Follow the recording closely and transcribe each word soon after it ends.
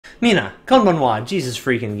Mina, konbanwa,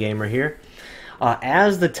 JesusFreakinGamer here.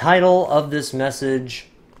 As the title of this message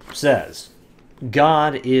says,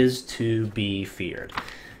 God is to be feared.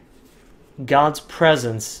 God's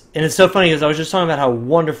presence, and it's so funny because I was just talking about how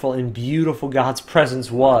wonderful and beautiful God's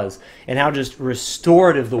presence was, and how just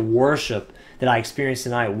restorative the worship that I experienced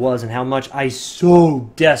tonight was, and how much I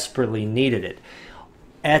so desperately needed it.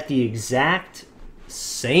 At the exact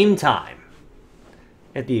same time,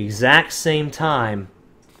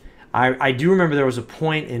 I do remember there was a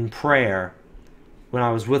point in prayer when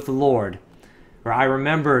I was with the Lord where I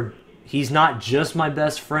remembered He's not just my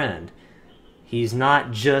best friend. He's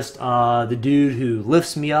not just the dude who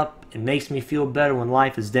lifts me up and makes me feel better when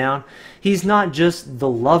life is down. He's not just the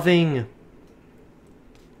loving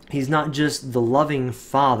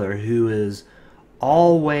Father who is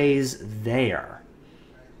always there,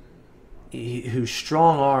 whose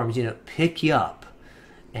strong arms, pick you up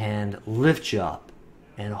and lift you up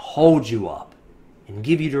and hold you up and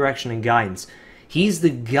give you direction and guidance. He's the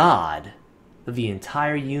God of the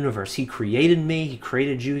entire universe. He created me, He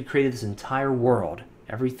created you, He created this entire world,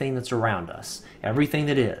 everything that's around us, everything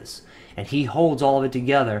that is. And He holds all of it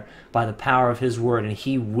together by the power of His Word, and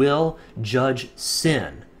He will judge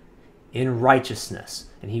sin in righteousness,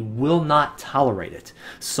 and He will not tolerate it.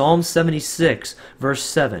 Psalm 76, verse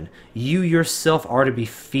 7, "You yourself are to be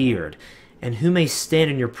feared, and who may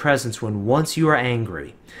stand in your presence when once you are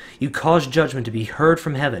angry? You caused judgment to be heard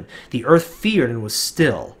from heaven. The earth feared and was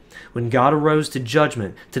still, when God arose to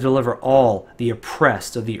judgment to deliver all the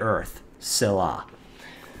oppressed of the earth." Selah.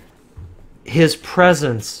 His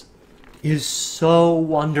presence is so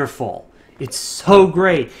wonderful. It's so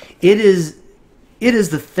great. It is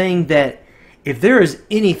the thing that, if there is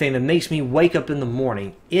anything that makes me wake up in the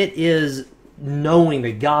morning, it is knowing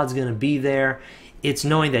that God's going to be there. It's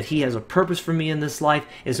knowing that He has a purpose for me in this life.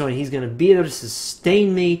 It's knowing He's going to be there to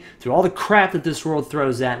sustain me through all the crap that this world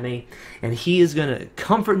throws at me. And He is going to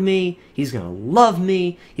comfort me. He's going to love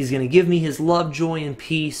me. He's going to give me His love, joy, and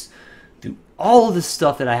peace through all of the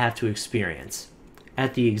stuff that I have to experience.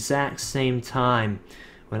 At the exact same time,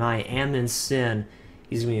 when I am in sin,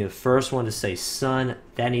 He's going to be the first one to say, "Son,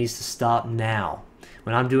 that needs to stop now."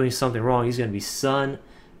 When I'm doing something wrong, He's going to be, "Son,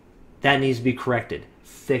 that needs to be corrected.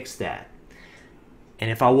 Fix that." And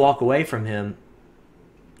if I walk away from Him,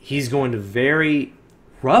 He's going to very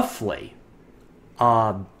roughly,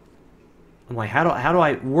 I'm like, how do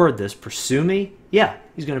I word this? Pursue me? Yeah,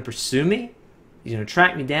 He's going to pursue me. He's going to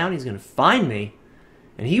track me down. He's going to find me.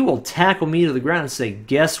 And He will tackle me to the ground and say,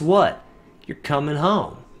 "Guess what? You're coming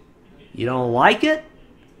home. You don't like it?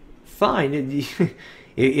 Fine.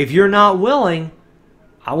 If you're not willing,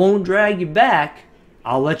 I won't drag you back.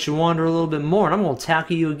 I'll let you wander a little bit more, and I'm going to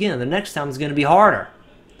tackle you again. The next time is going to be harder."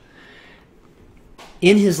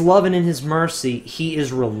 In His love and in His mercy, He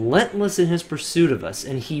is relentless in His pursuit of us,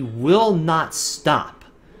 and He will not stop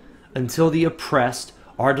until the oppressed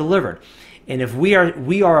are delivered. And if we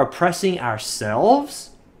are oppressing ourselves,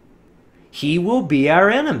 He will be our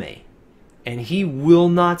enemy, and He will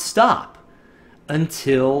not stop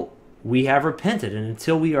until we have repented and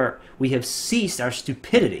until we have ceased our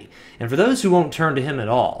stupidity. And for those who won't turn to Him at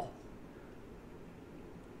all,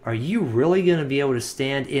 are you really going to be able to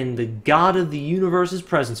stand in the God of the universe's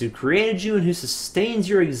presence, who created you and who sustains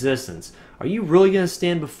your existence? Are you really going to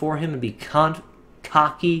stand before Him and be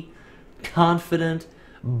cocky, confident,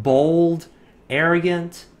 bold,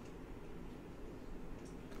 arrogant?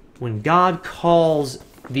 When God calls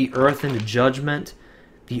the earth into judgment,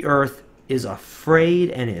 the earth is afraid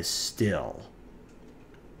and is still.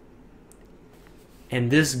 And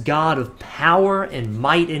this God of power and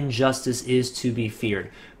might and justice is to be feared,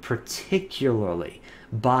 particularly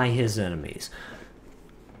by His enemies.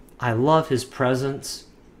 I love His presence,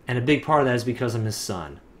 and a big part of that is because I'm His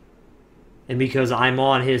son. And because I'm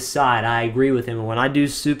on His side, I agree with Him. And when I do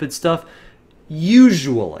stupid stuff,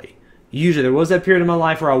 usually, there was that period in my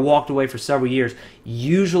life where I walked away for several years.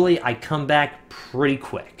 Usually, I come back pretty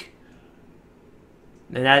quick.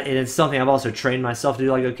 And it's something I've also trained myself to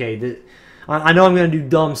do. Like, okay, I know I'm going to do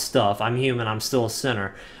dumb stuff. I'm human. I'm still a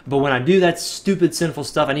sinner. But when I do that stupid, sinful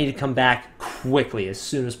stuff, I need to come back quickly, as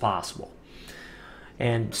soon as possible.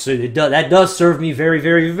 And so that does serve me very,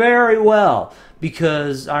 very, very well.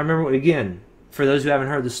 Because I remember, again, for those who haven't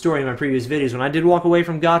heard the story in my previous videos, when I did walk away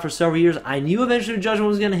from God for several years, I knew eventually the judgment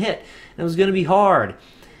was going to hit. And it was going to be hard.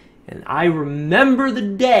 And I remember the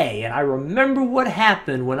day, and I remember what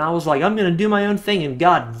happened when I was like, I'm going to do my own thing, and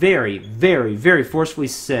God very, very, very forcefully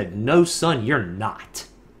said, "No, son, you're not."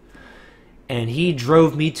 And He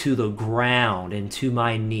drove me to the ground and to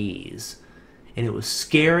my knees. And it was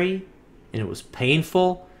scary, and it was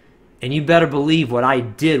painful, And you better believe what I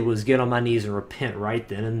did was get on my knees and repent right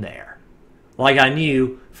then and there. Like I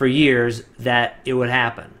knew for years that it would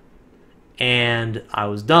happen. And I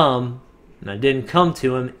was dumb, and I didn't come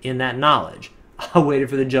to him in that knowledge. I waited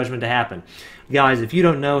for the judgment to happen. Guys, if you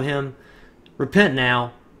don't know him, repent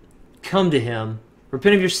now. Come to him.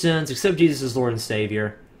 Repent of your sins. Accept Jesus as Lord and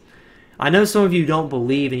Savior. I know some of you don't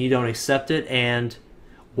believe and you don't accept it, and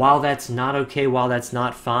while that's not okay, while that's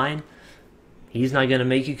not fine, he's not going to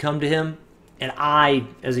make you come to him. And I,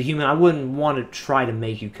 as a human, I wouldn't want to try to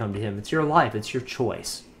make you come to him. It's your life. It's your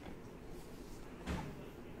choice.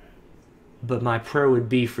 But my prayer would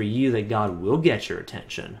be for you that God will get your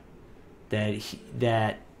attention.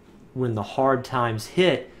 That when the hard times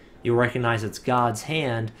hit, you'll recognize it's God's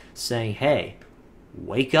hand saying, hey,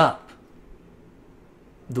 wake up.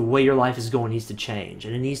 The way your life is going needs to change,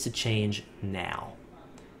 and it needs to change now.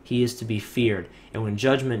 He is to be feared. And when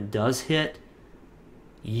judgment does hit,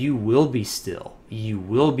 you will be still. You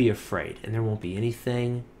will be afraid, and there won't be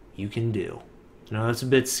anything you can do. I know that's a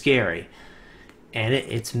bit scary, and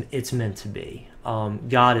it's meant to be.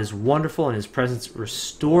 God is wonderful, and his presence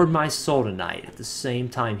restored my soul tonight. At the same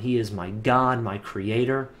time, he is my God, my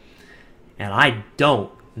creator, and I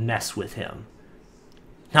don't mess with him.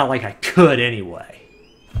 Not like I could anyway.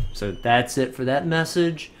 So that's it for that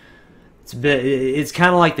message. It's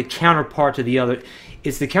kind of like the counterpart to the other.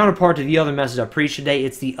 It's the counterpart to the other message I preached today.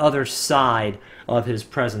 It's the other side of his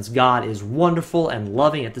presence. God is wonderful and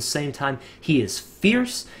loving. At the same time, he is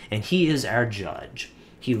fierce, and he is our judge.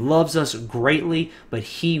 He loves us greatly, but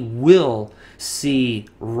he will see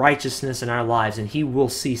righteousness in our lives, and he will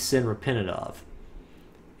see sin repented of.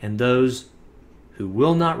 And those who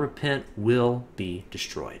will not repent will be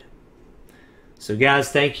destroyed. So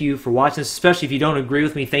guys, thank you for watching this. Especially if you don't agree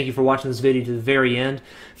with me, thank you for watching this video to the very end.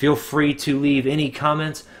 Feel free to leave any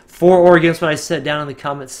comments for or against what I said down in the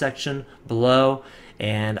comments section below.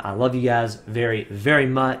 And I love you guys very, very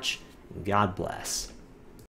much. God bless.